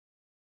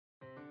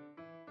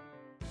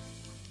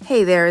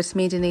Hey there, it's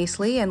me, Denise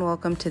Lee, and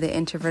welcome to the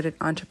Introverted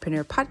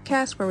Entrepreneur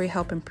Podcast, where we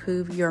help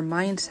improve your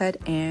mindset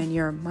and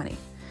your money.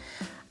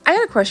 I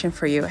got a question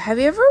for you. Have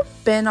you ever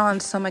been on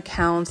some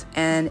accounts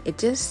and it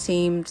just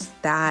seems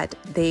that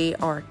they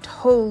are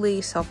totally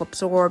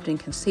self-absorbed and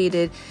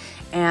conceited,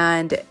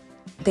 and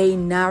they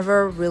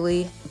never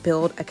really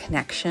build a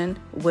connection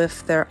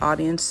with their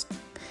audience?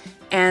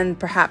 And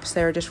perhaps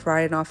they're just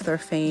riding off their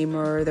fame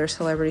or their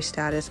celebrity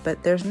status,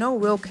 but there's no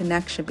real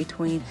connection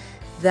between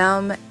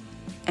them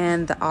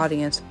and the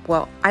audience.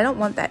 Well, I don't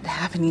want that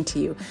happening to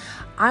you.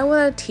 I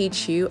want to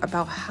teach you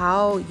about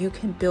how you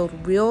can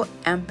build real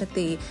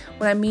empathy.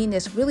 What I mean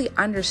is really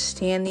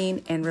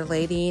understanding and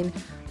relating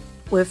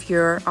with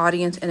your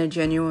audience in a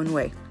genuine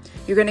way.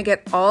 You're going to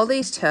get all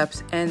these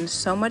tips and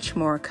so much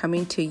more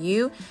coming to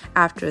you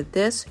after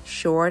this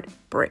short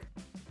break.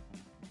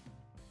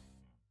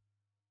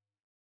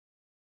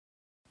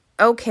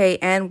 Okay,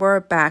 and we're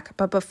back.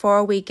 But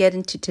before we get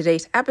into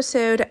today's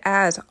episode,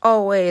 as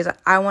always,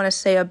 I want to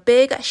say a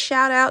big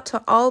shout out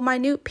to all my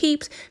new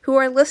peeps who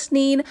are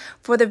listening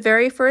for the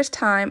very first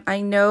time.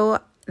 I know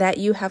that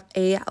you have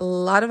a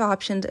lot of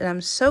options, and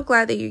I'm so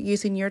glad that you're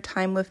using your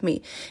time with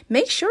me.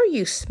 Make sure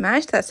you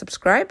smash that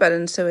subscribe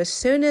button so as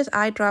soon as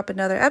I drop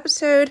another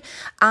episode,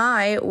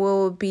 I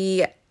will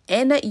be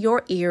in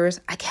your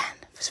ears again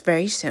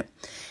very soon.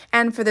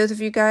 And for those of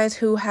you guys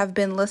who have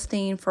been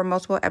listening for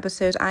multiple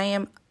episodes, I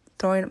am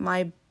throwing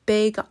my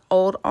big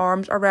old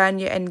arms around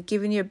you and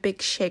giving you a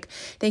big shake.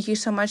 Thank you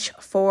so much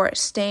for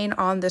staying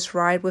on this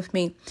ride with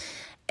me.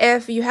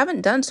 If you haven't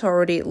done so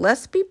already,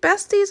 let's be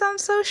besties on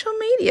social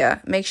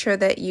media. Make sure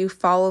that you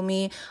follow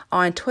me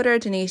on Twitter,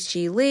 Denise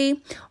G.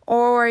 Lee,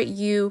 or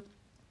you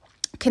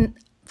can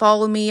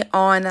follow me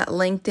on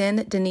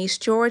LinkedIn, Denise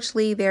George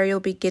Lee. There you'll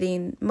be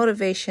getting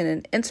motivation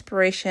and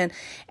inspiration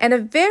and a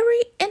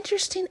very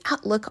interesting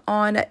outlook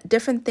on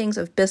different things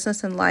of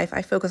business and life.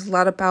 I focus a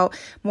lot about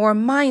more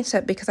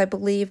mindset because I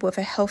believe with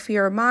a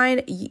healthier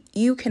mind,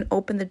 you can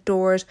open the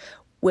doors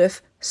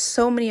with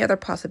so many other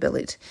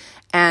possibilities.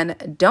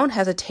 And don't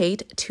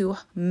hesitate to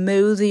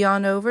mosey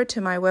on over to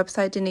my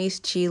website,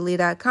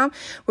 deniseglee.com,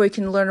 where you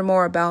can learn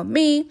more about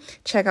me,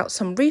 check out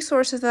some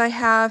resources that I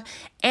have,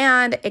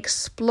 and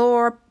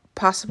explore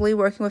possibly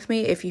working with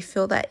me if you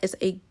feel that is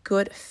a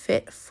good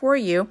fit for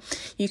you.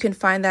 You can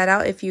find that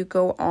out if you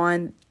go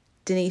on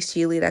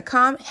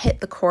deniseglee.com, hit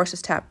the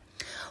courses tab.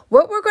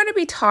 What we're going to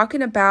be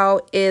talking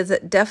about is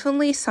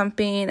definitely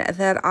something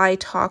that I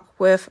talk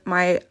with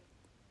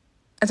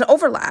it's an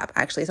overlap,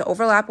 actually. It's an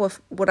overlap with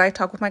what I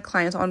talk with my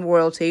clients on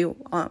royalty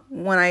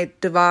when I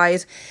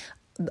devise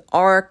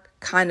our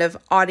kind of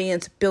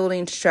audience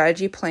building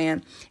strategy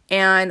plan.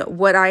 And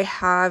what I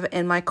have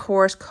in my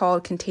course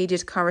called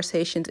Contagious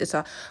Conversations is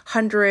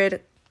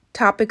 100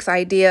 topics,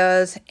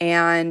 ideas,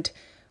 and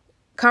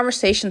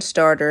conversation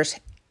starters.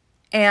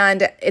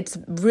 And it's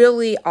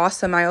really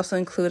awesome. I also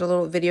include a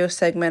little video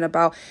segment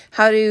about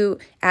how to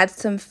add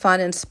some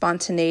fun and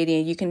spontaneity.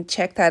 You can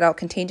check that out,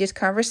 Contagious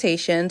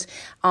Conversations,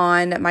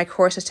 on my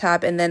courses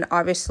tab. And then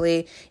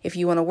obviously, if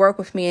you want to work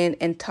with me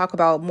and talk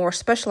about more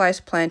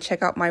specialized plan,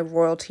 check out my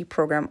royalty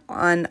program.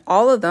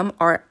 All of them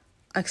are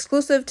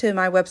exclusive to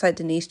my website,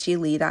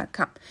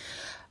 deniseglee.com.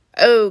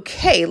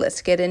 Okay,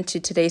 let's get into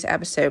today's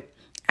episode.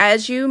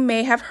 As you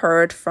may have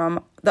heard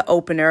from the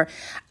opener,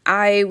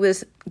 I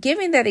was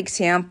giving that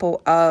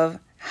example of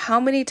how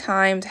many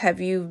times have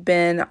you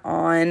been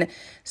on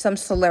some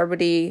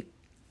celebrity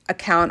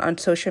account on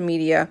social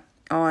media,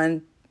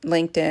 on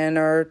LinkedIn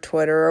or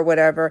Twitter or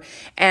whatever,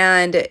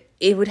 and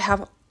it would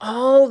have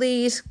all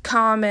these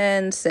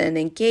comments and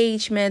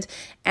engagement,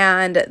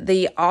 and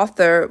the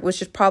author,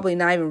 which is probably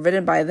not even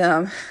written by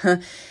them,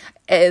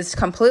 is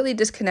completely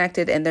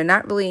disconnected, and they're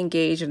not really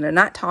engaged, and they're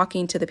not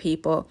talking to the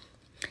people.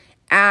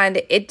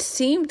 And it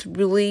seemed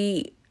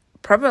really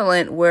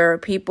prevalent where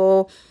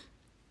people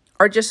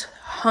are just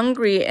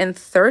hungry and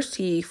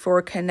thirsty for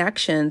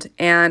connections.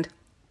 And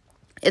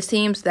it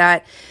seems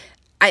that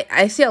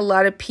I see a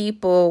lot of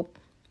people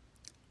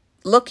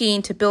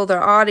looking to build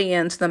their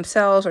audience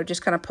themselves or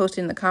just kind of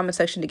posting in the comment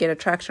section to get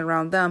attraction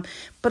around them.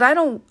 But I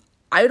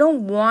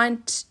don't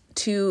want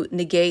to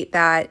negate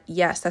that.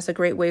 Yes, that's a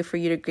great way for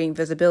you to gain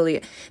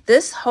visibility.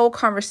 This whole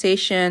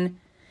conversation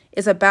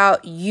is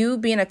about you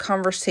being a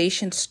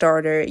conversation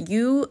starter,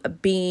 you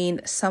being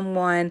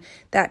someone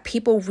that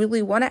people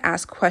really want to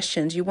ask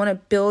questions. You want to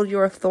build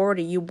your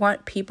authority. You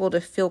want people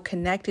to feel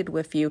connected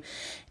with you.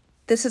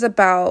 This is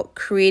about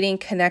creating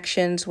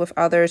connections with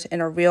others in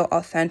a real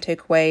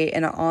authentic way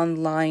in an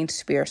online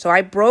sphere. So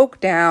I broke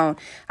down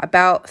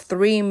about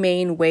 3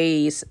 main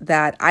ways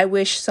that I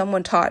wish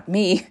someone taught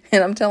me,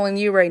 and I'm telling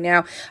you right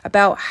now,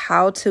 about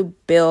how to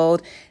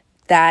build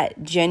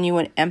that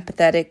genuine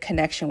empathetic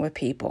connection with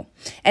people.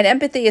 And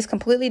empathy is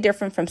completely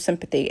different from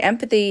sympathy.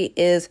 Empathy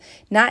is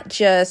not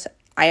just,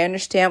 I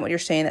understand what you're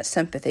saying, that's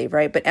sympathy,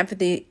 right? But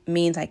empathy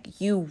means like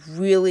you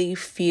really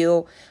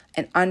feel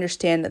and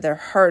understand their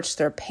hurts,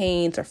 their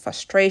pains, their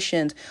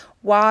frustrations,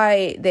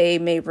 why they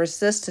may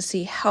resist to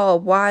see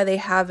help, why they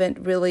haven't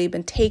really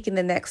been taking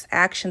the next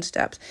action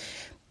steps.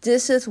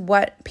 This is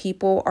what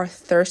people are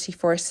thirsty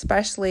for,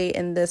 especially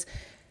in this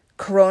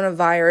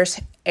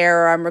coronavirus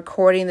era. I'm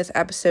recording this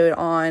episode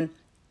on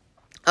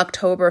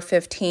October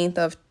 15th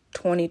of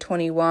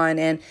 2021,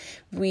 and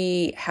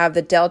we have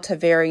the Delta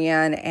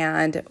variant,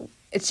 and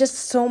it's just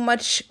so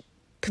much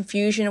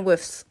confusion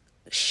with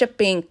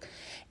shipping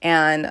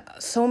and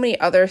so many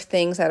other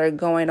things that are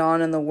going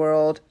on in the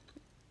world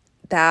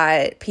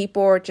that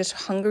people are just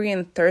hungry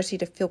and thirsty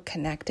to feel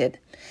connected.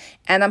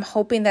 And I'm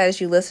hoping that as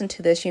you listen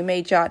to this, you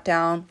may jot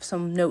down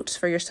some notes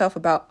for yourself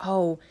about,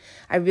 oh,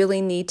 I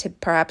really need to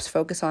perhaps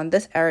focus on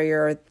this area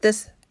or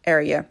this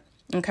area.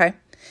 Okay.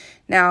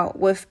 Now,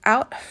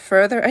 without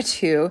further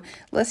ado,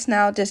 let's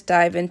now just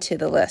dive into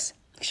the list.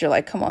 Because you're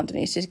like, come on,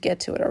 Denise, just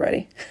get to it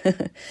already.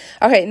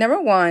 Okay.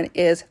 Number one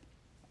is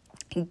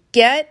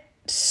get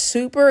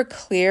super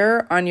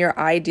clear on your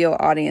ideal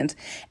audience.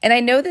 And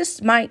I know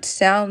this might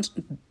sound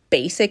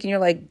basic and you're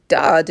like,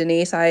 duh,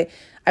 Denise, I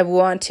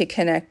want to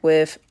connect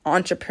with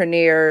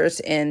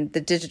entrepreneurs in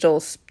the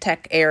digital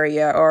tech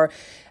area. Or,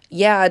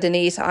 yeah,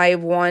 Denise, I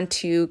want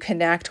to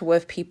connect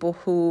with people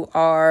who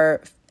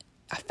are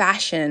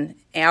fashion,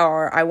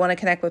 or I want to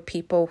connect with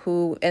people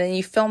who, and then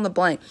you fill in the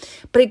blank.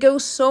 But it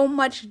goes so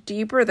much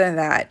deeper than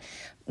that.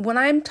 When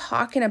I'm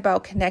talking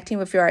about connecting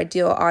with your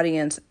ideal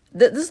audience,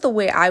 this is the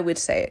way I would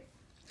say it.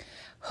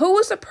 Who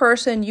is the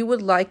person you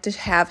would like to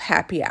have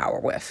happy hour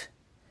with?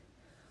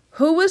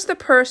 Who is the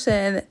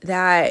person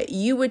that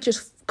you would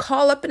just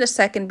call up in a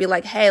second and be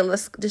like, hey,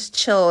 let's just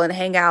chill and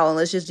hang out and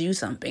let's just do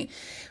something?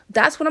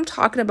 That's what I'm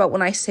talking about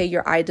when I say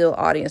your ideal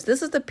audience.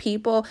 This is the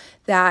people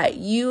that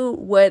you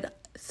would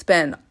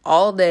spend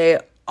all day,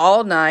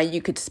 all night.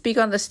 You could speak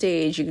on the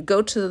stage. You could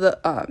go to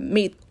the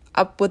meet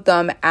up with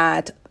them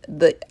at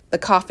the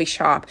coffee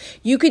shop.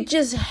 You could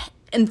just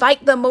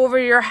invite them over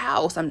to your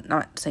house. I'm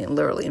not saying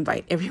literally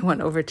invite everyone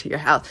over to your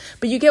house,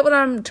 but you get what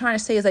I'm trying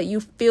to say is that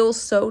you feel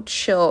so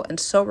chill and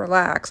so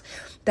relaxed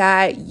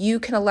that you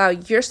can allow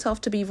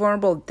yourself to be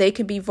vulnerable. They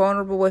can be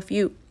vulnerable with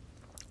you.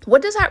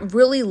 What does that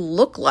really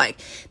look like?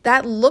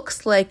 That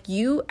looks like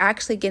you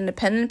actually getting a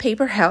pen and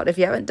paper out, if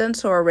you haven't done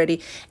so already,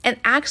 and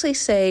actually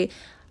say,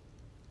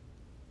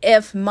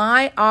 if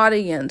my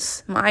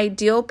audience, my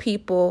ideal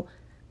people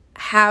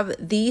have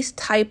these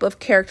type of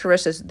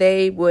characteristics,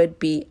 they would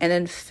be, and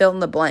then fill in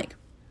the blank.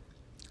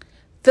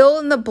 Fill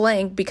in the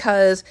blank,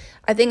 because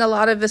I think a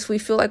lot of us, we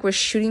feel like we're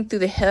shooting through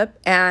the hip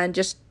and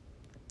just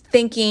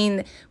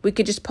thinking we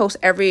could just post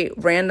every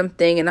random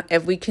thing. And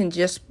if we can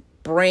just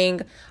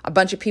bring a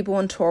bunch of people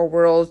into our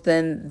world,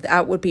 then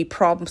that would be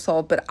problem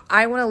solved. But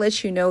I want to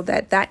let you know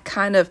that that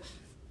kind of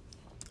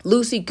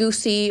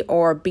loosey-goosey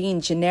or being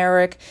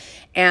generic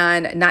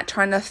and not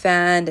trying to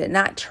offend and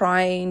not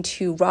trying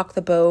to rock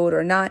the boat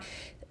or not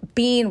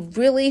being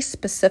really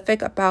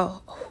specific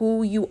about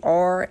who you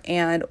are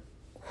and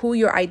who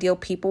your ideal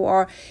people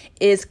are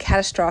is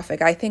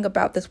catastrophic. I think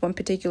about this one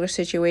particular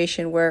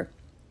situation where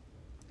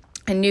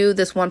I knew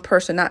this one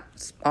person, not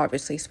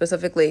obviously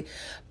specifically,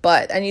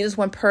 but I knew this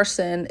one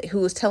person who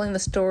was telling the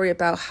story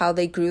about how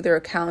they grew their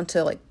account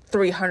to like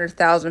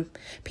 300,000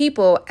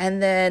 people.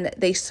 And then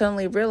they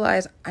suddenly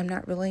realized, I'm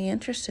not really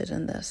interested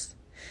in this.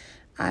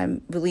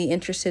 I'm really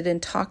interested in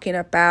talking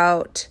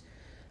about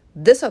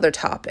this other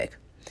topic.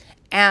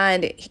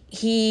 And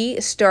he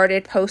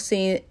started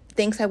posting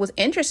things I was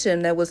interested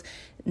in that was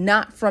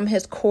not from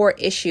his core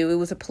issue. It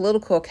was a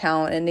political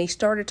account, and they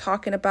started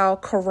talking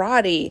about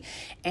karate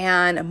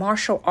and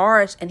martial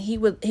arts, and he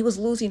was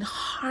losing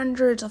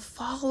hundreds of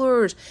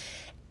followers.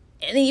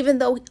 And even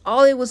though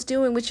all he was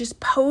doing was just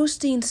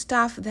posting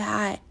stuff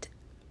that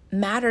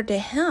mattered to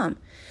him,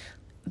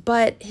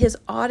 but his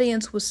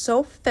audience was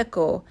so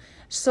fickle,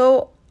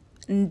 so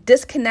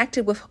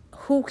disconnected with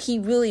who he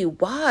really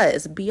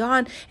was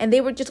beyond, and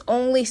they were just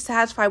only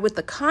satisfied with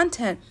the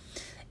content.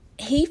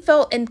 He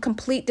felt in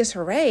complete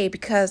disarray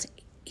because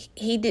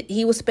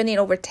he was spending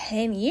over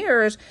 10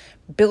 years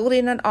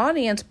building an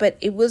audience, but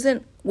it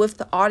wasn't with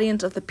the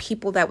audience of the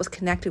people that was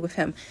connected with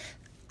him.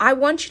 I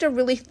want you to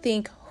really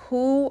think,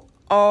 who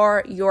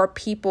are your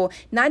people?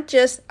 Not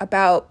just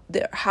about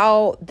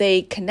how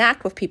they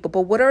connect with people,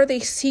 but what are they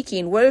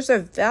seeking? What is their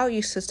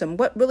value system?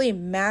 What really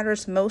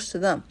matters most to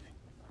them?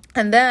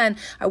 And then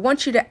I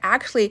want you to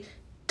actually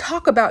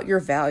talk about your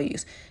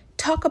values.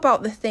 Talk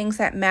about the things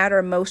that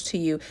matter most to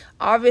you.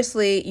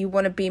 Obviously, you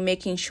want to be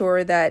making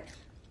sure that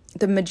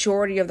the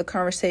majority of the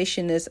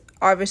conversation is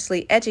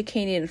obviously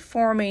educating,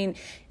 informing,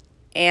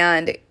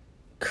 and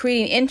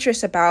creating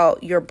interest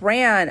about your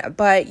brand,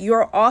 but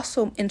you're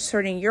also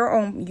inserting your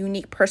own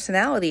unique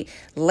personality.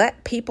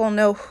 Let people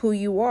know who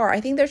you are.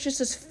 I think there's just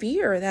this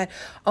fear that,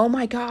 oh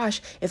my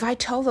gosh, if I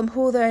tell them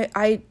who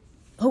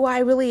I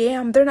really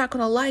am, they're not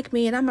going to like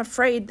me, and I'm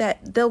afraid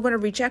that they're going to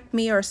reject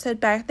me or say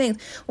bad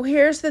things. Well,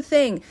 here's the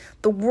thing.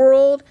 The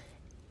world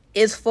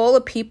is full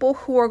of people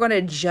who are going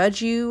to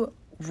judge you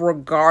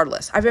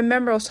regardless. I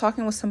remember I was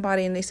talking with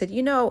somebody and they said,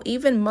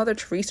 even Mother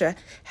Teresa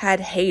had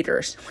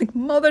haters. Like,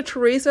 Mother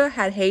Teresa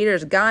had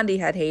haters. Gandhi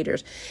had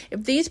haters.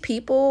 If these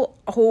people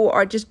who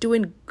are just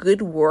doing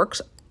good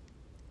works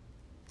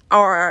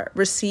are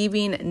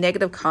receiving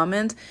negative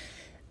comments,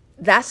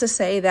 that's to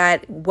say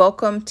that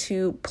welcome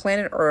to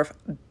planet Earth.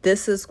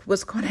 This is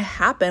what's going to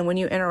happen when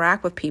you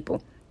interact with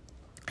people.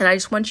 And I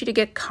just want you to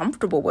get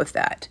comfortable with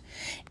that.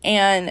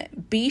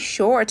 And be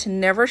sure to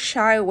never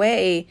shy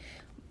away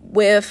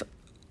with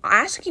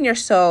asking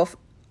yourself,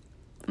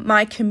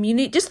 my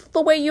community, just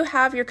the way you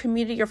have your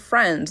community, your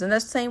friends, and the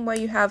same way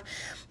you have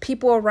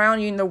people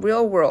around you in the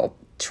real world,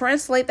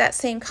 translate that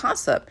same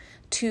concept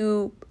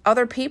to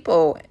other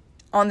people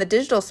on the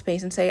digital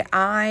space and say,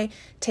 I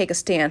take a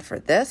stand for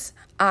this.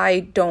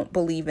 I don't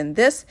believe in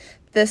this.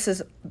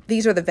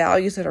 These are the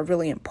values that are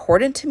really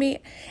important to me.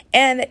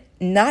 And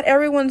not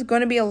everyone's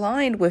going to be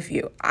aligned with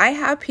you. I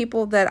have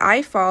people that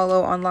I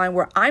follow online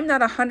where I'm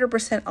not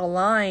 100%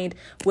 aligned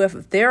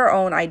with their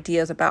own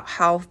ideas about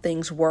how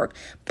things work.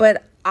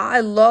 But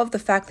I love the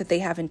fact that they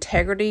have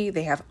integrity,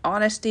 they have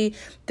honesty.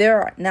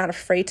 They're not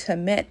afraid to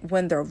admit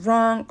when they're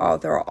wrong or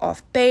they're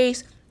off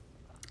base.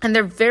 And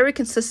they're very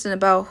consistent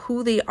about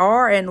who they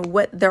are and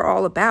what they're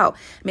all about.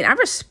 I mean, I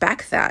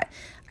respect that.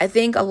 I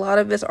think a lot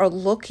of us are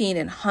looking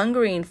and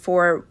hungering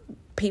for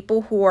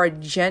people who are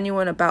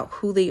genuine about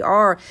who they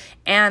are.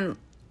 And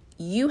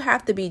you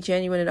have to be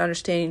genuine in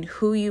understanding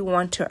who you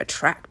want to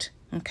attract.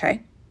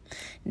 Okay.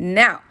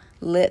 Now,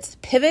 let's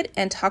pivot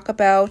and talk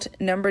about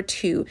number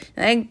 2.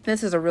 And I think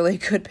this is a really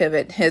good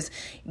pivot, is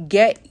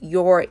get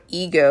your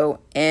ego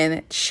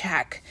in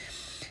check.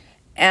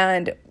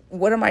 And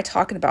what am I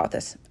talking about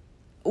this?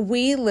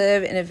 We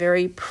live in a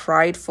very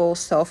prideful,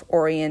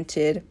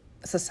 self-oriented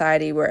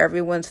society where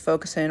everyone's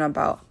focusing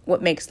about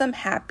what makes them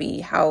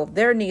happy, how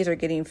their needs are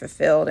getting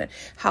fulfilled, and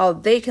how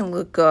they can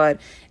look good.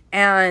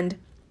 And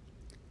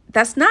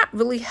that's not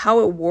really how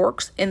it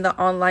works in the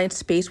online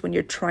space when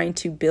you're trying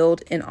to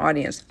build an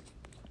audience.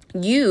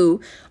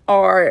 You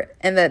are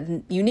in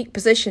the unique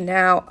position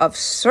now of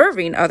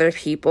serving other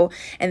people.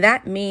 And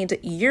that means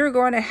you're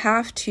going to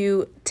have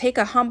to take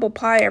a humble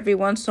pie every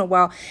once in a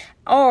while,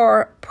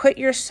 or put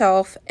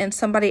yourself in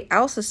somebody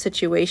else's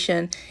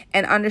situation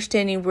and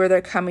understanding where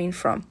they're coming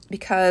from.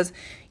 Because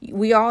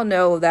we all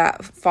know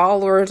that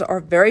followers are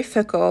very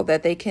fickle,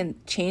 that they can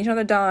change on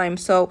a dime.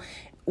 So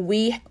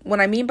when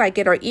I mean by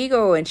get our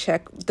ego in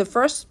check, the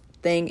first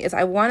thing is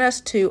I want us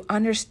to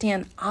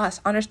understand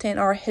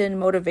our hidden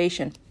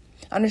motivation.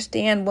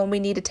 Understand when we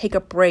need to take a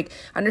break.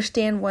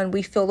 Understand when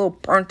we feel a little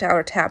burnt out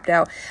or tapped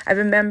out. I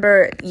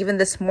remember even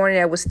this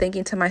morning, I was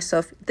thinking to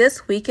myself,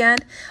 this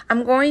weekend,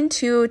 I'm going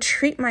to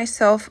treat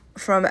myself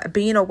from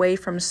being away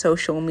from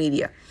social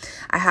media.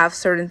 I have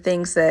certain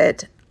things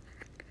that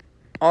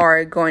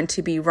are going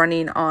to be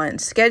running on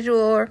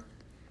schedule,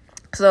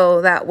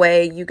 so that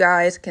way you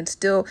guys can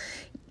still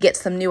get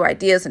some new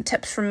ideas and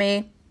tips from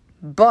me.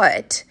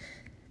 But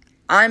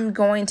I'm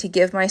going to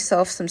give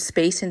myself some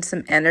space and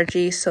some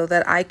energy so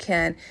that I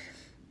can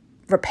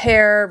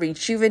repair,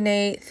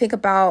 rejuvenate, think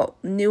about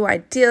new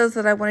ideas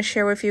that I want to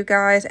share with you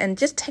guys, and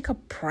just take a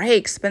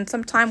break, spend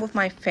some time with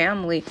my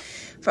family.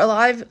 For a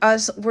lot of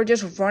us, we're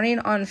just running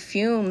on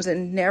fumes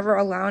and never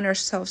allowing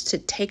ourselves to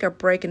take a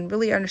break and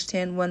really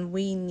understand when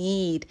we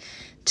need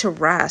to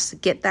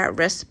rest, get that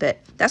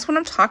respite. That's what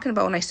I'm talking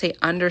about when I say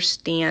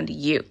understand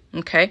you,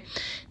 okay?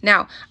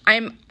 Now,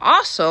 I'm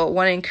also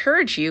want to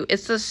encourage you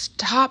is to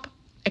stop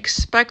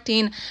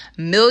expecting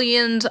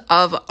millions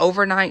of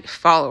overnight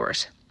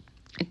followers.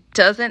 It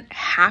doesn't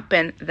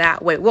happen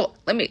that way. Well,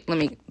 let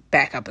me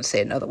back up and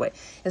say it another way.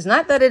 It's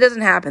not that it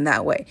doesn't happen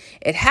that way.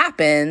 It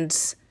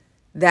happens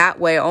that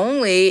way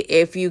only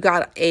if you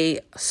got a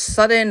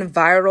sudden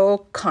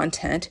viral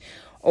content,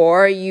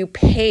 or you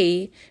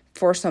pay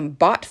for some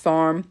bot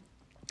farm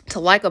to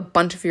like a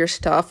bunch of your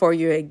stuff, or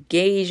you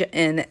engage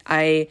in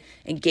a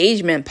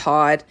engagement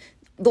pod.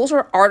 Those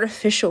are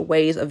artificial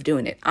ways of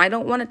doing it. I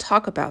don't want to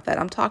talk about that.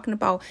 I'm talking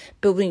about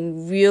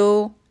building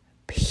real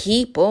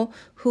people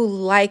who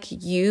like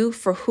you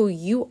for who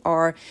you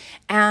are.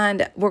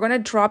 And we're going to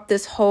drop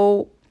this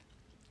whole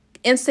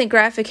instant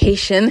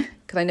gratification,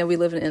 because I know we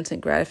live in an instant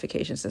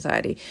gratification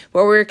society,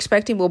 where we're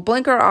expecting we'll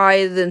blink our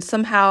eyes and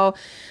somehow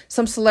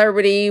some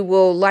celebrity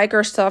will like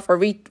our stuff or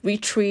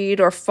retweet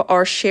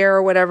or share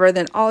or whatever.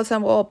 Then all of a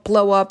sudden we'll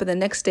blow up, and the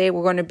next day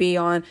we're going to be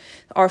on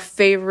our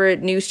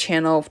favorite news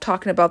channel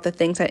talking about the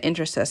things that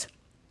interest us.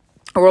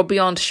 Or we'll be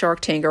on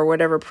Shark Tank or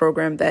whatever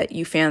program that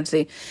you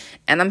fancy.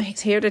 And I'm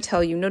here to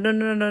tell you, no.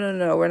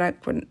 We're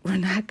not going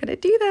to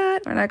do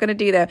that. We're not going to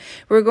do that.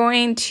 We're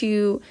going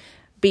to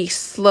be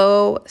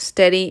slow,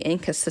 steady,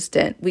 and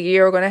consistent. We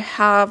are going to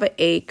have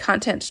a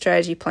content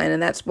strategy plan.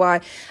 And that's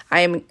why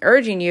I am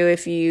urging you,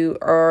 if you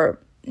are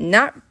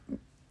not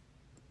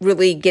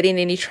really getting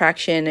any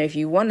traction, if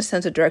you want a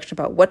sense of direction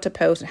about what to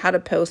post and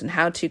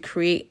how to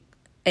create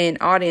an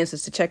audience,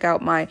 is to check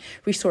out my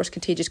resource,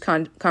 Contagious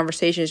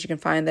Conversations. You can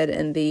find that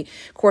in the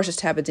courses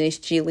tab at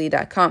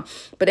deniseglee.com.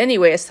 But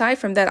anyway, aside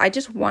from that, I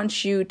just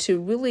want you to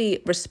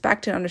really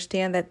respect and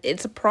understand that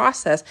it's a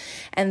process,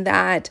 and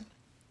that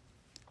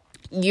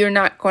you're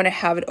not going to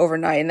have it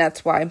overnight. And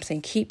that's why I'm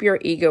saying keep your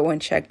ego in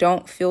check.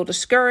 Don't feel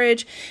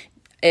discouraged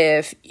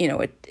if,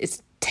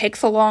 it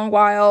takes a long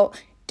while.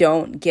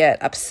 Don't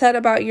get upset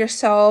about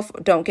yourself.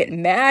 Don't get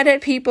mad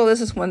at people. This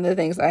is one of the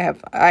things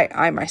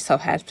I myself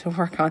had to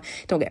work on.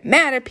 Don't get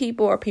mad at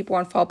people or people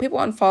unfollow. People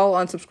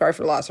unfollow, unsubscribe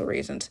for lots of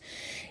reasons.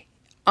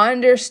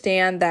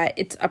 Understand that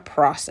it's a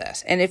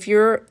process. And if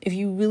you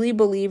really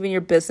believe in your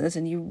business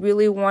and you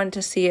really want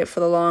to see it for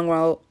the long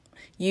run,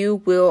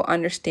 you will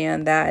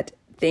understand that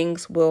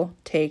things will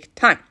take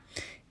time.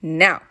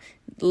 Now,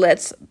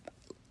 let's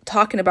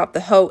talking about the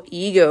whole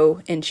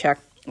ego in check.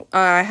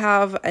 I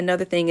have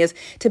another thing is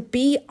to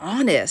be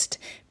honest.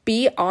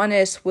 Be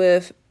honest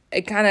with,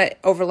 it kind of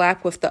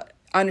overlap with the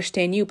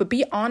understand you, but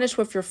be honest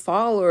with your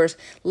followers.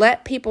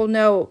 Let people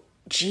know,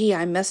 gee,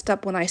 I messed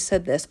up when I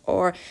said this,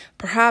 or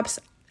perhaps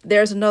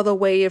there's another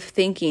way of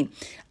thinking.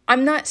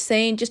 I'm not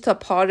saying just to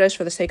apologize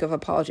for the sake of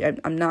apology.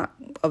 I'm not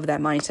of that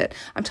mindset.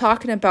 I'm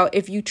talking about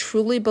if you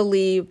truly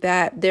believe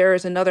that there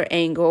is another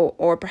angle,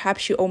 or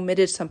perhaps you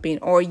omitted something,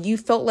 or you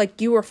felt like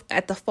you were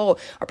at the fault,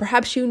 or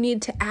perhaps you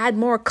need to add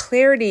more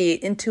clarity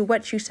into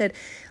what you said.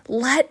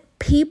 Let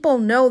people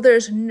know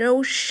there's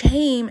no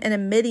shame in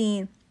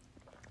admitting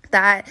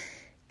that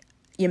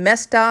you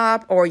messed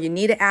up, or you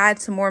need to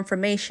add some more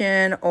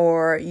information,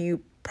 or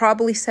you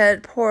probably said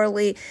it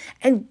poorly,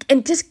 and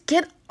just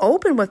get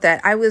open with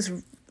that. I was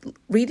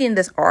reading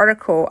this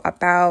article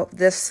about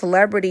this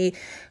celebrity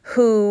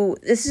who,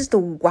 this is the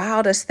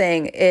wildest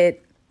thing.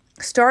 It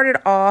started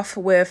off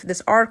with this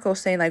article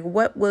saying, like,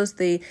 what was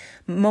the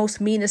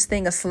most meanest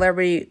thing a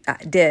celebrity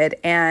did?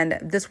 And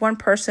this one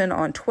person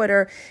on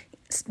Twitter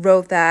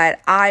wrote that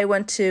I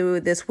went to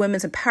this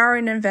women's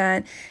empowering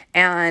event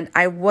and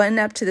I went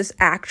up to this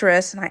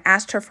actress and I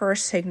asked her for her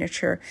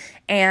signature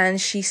and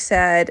she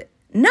said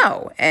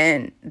no.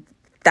 And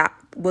that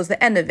was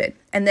the end of it.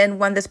 And then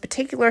when this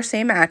particular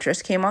same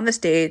actress came on the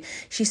stage,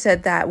 she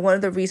said that one of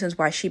the reasons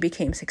why she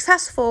became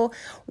successful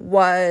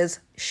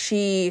was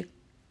she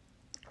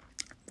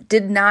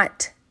did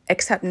not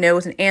accept no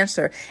as an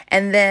answer.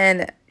 And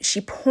then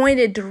she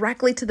pointed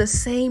directly to the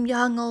same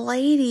young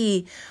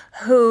lady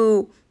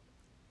who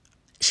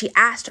she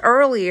asked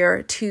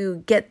earlier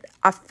to take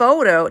a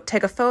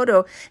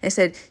photo, and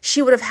said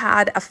she would have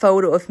had a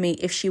photo of me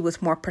if she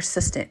was more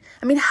persistent.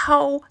 I mean,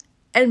 how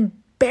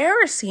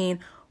embarrassing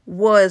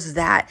was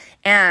that?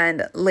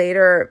 And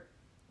later,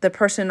 the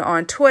person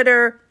on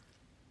Twitter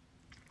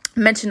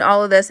mentioned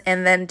all of this,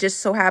 and then just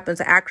so happens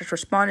the actress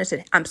responded and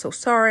said, I'm so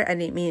sorry, I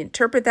didn't mean to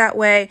interpret that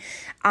way.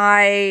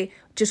 I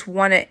just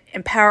want to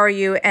empower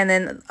you. And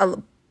then a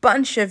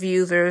bunch of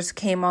users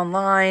came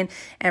online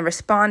and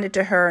responded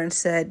to her and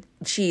said,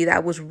 gee,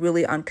 that was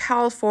really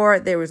uncalled for.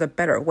 There was a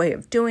better way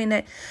of doing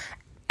it.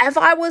 If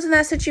I was in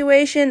that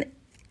situation,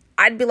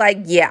 I'd be like,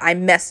 yeah, I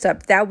messed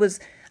up.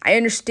 I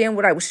understand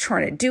what I was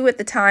trying to do at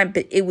the time,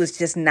 but it was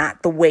just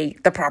not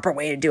the proper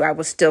way to do. I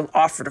was still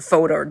offered a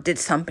photo or did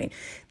something.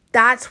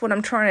 That's what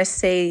I'm trying to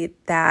say,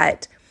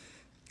 that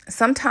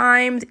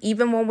sometimes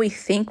even when we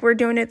think we're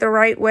doing it the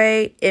right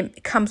way,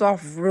 it comes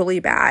off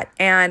really bad.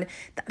 And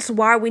that's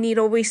why we need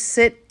to always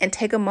sit and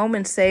take a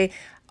moment and say,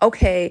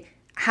 okay,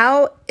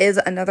 how is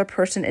another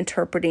person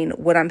interpreting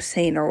what I'm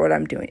saying or what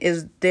I'm doing?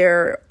 Is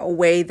there a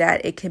way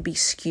that it can be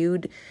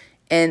skewed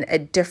in a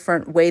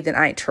different way than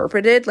I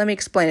interpreted? Let me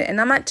explain it. And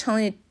I'm not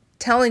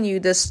telling you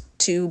this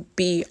to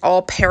be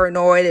all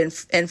paranoid and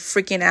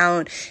freaking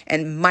out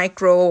and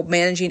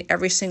micromanaging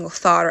every single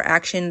thought or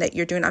action that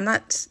you're doing.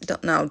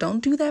 Don't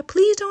do that.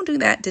 Please don't do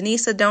that.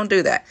 Denise said, don't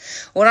do that.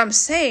 What I'm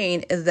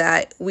saying is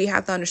that we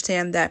have to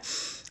understand that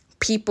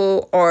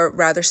people are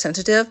rather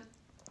sensitive.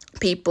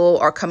 People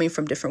are coming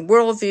from different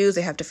worldviews.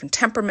 They have different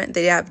temperament.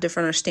 They have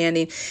different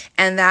understanding.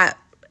 And that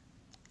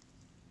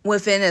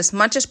within as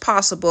much as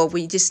possible,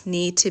 we just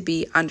need to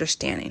be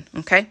understanding.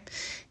 Okay.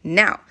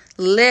 Now,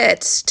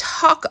 let's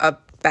talk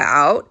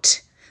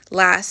about,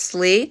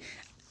 lastly,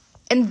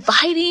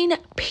 inviting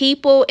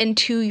people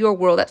into your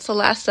world. That's the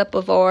last step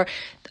of our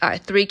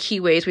 3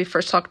 key ways. We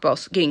first talked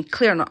about getting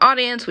clear on our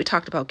audience. We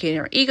talked about getting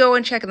our ego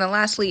in check. And then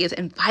lastly is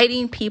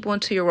inviting people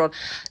into your world.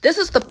 This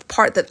is the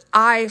part that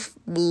I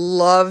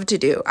love to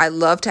do. I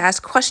love to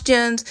ask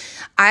questions.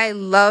 I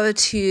love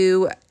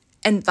to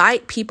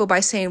invite people by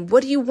saying,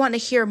 what do you want to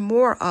hear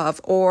more of?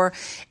 Or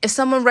if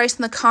someone writes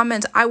in the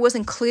comments, I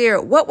wasn't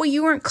clear, what were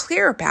you weren't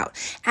clear about?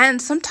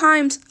 And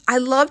sometimes I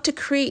love to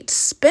create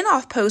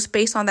spin-off posts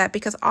based on that,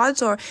 because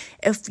odds are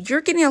if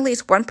you're getting at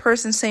least one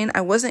person saying, I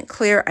wasn't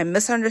clear, I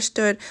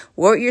misunderstood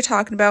what you're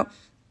talking about,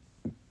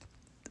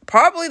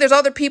 probably there's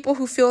other people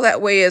who feel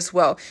that way as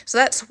well. So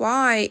that's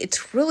why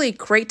it's really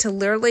great to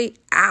literally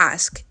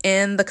ask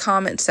in the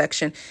comment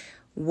section,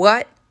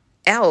 what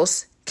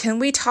else can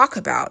we talk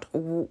about?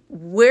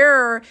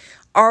 Where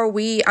are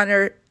we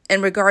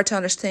in regard to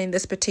understanding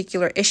this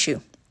particular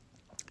issue?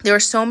 There are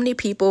so many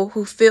people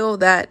who feel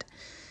that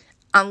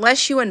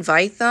unless you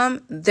invite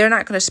them, they're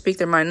not going to speak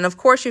their mind. And of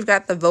course, you've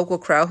got the vocal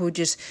crowd who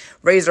just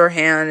raise their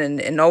hand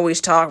and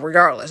always talk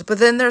regardless. But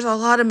then there's a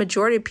lot of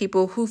majority of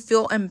people who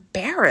feel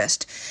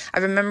embarrassed. I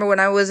remember when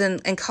I was in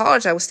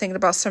college, I was thinking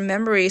about some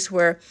memories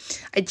where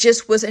I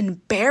just was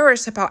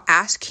embarrassed about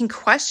asking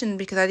questions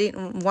because I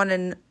didn't want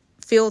to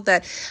feel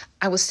that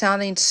I was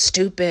sounding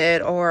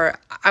stupid, or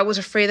I was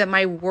afraid that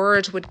my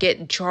words would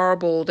get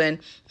garbled,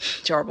 and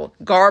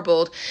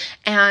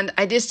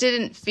I just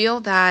didn't feel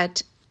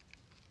that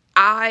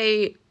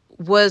I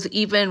was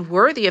even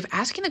worthy of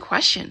asking the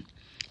question.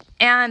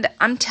 And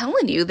I'm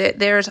telling you that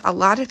there's a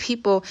lot of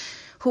people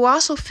who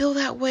also feel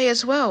that way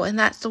as well, and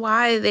that's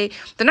why they're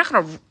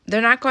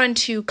not going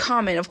to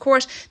comment. Of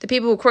course, the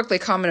people who quickly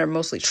comment are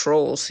mostly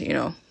trolls,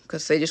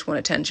 because they just want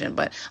attention.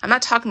 But I'm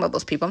not talking about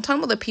those people. I'm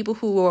talking about the people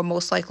who will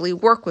most likely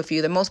work with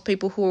you, the most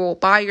people who will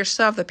buy your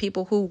stuff, the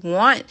people who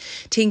want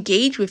to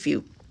engage with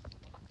you.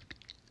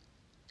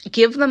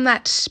 Give them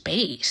that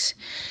space.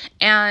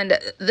 And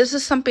this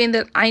is something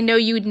that I know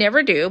you would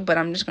never do, but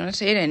I'm just going to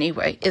say it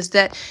anyway, is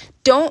that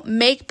don't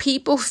make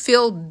people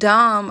feel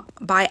dumb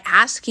by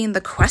asking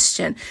the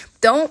question.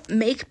 Don't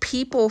make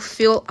people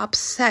feel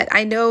upset.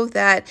 I know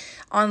that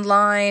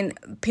online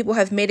people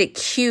have made it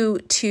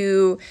cute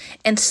to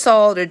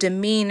insult or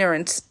demean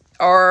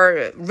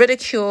or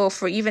ridicule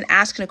for even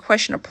asking a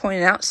question or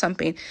pointing out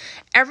something.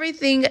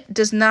 Everything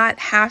does not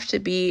have to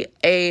be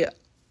a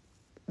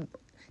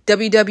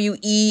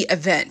WWE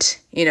event,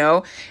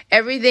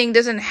 everything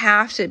doesn't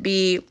have to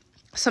be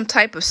some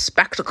type of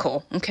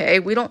spectacle. Okay.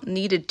 We don't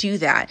need to do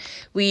that.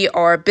 We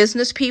are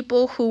business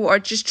people who are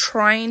just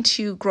trying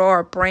to grow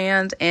our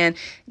brand and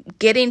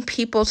getting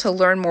people to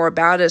learn more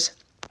about us.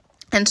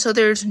 And so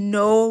there's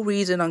no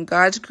reason on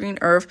God's green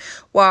earth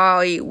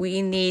why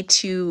we need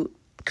to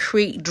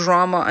create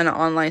drama in an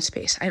online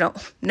space. No.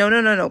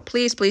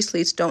 Please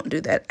don't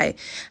do that. I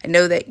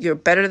know that you're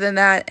better than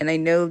that. And I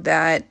know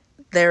that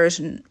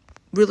there's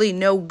really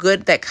no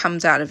good that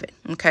comes out of it.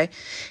 Okay.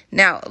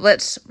 Now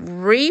let's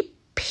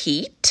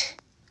repeat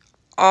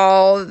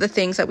all the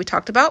things that we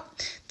talked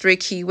about. 3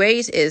 key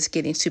ways is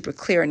getting super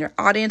clear in your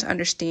audience,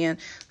 understand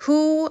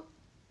who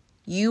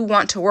you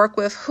want to work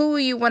with, who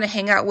you want to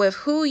hang out with,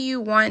 who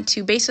you want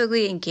to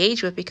basically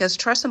engage with, because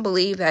trust and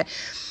believe that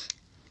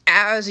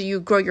as you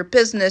grow your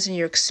business and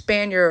you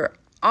expand your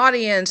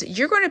audience,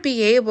 you're going to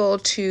be able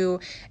to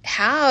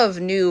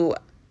have new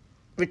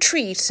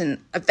retreats and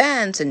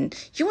events, and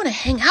you want to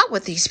hang out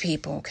with these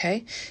people.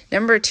 Okay.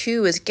 Number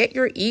 2 is get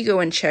your ego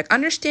in check.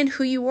 Understand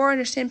who you are.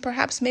 Understand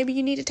perhaps maybe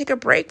you need to take a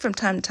break from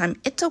time to time.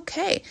 It's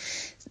okay.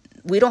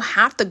 We don't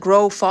have to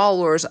grow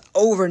followers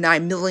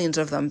overnight, millions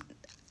of them.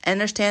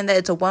 Understand that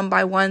it's a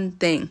one-by-one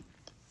thing.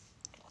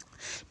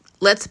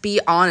 Let's be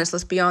honest.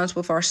 Let's be honest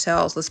with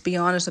ourselves. Let's be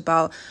honest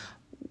about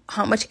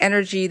how much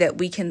energy that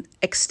we can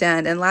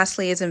extend. And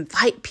lastly is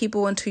invite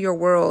people into your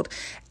world.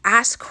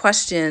 Ask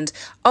questions.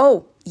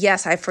 Oh,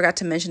 yes, I forgot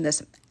to mention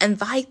this.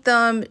 Invite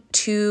them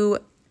to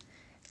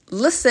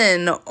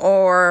listen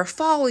or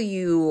follow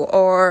you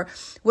or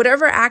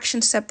whatever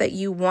action step that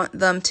you want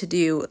them to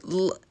do.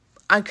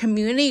 A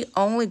community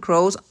only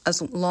grows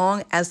as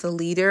long as the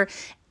leader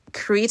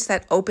creates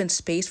that open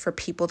space for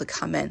people to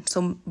come in.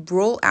 So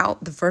roll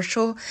out the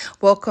virtual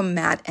welcome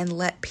mat and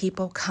let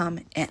people come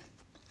in.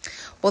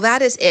 Well,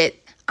 that is it.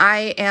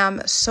 I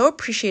am so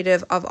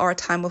appreciative of our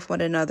time with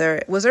one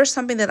another. Was there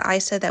something that I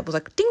said that was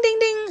like ding, ding,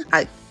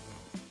 ding?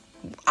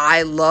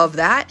 I love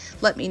that.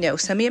 Let me know.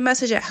 Send me a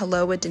message at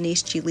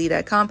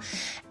hello@deniseglee.com.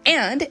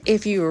 And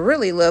if you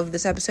really love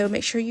this episode,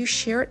 make sure you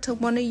share it to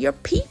one of your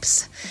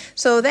peeps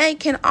so they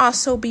can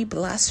also be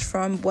blessed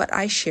from what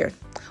I shared.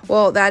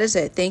 Well, that is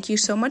it. Thank you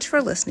so much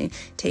for listening.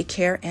 Take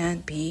care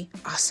and be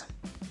awesome.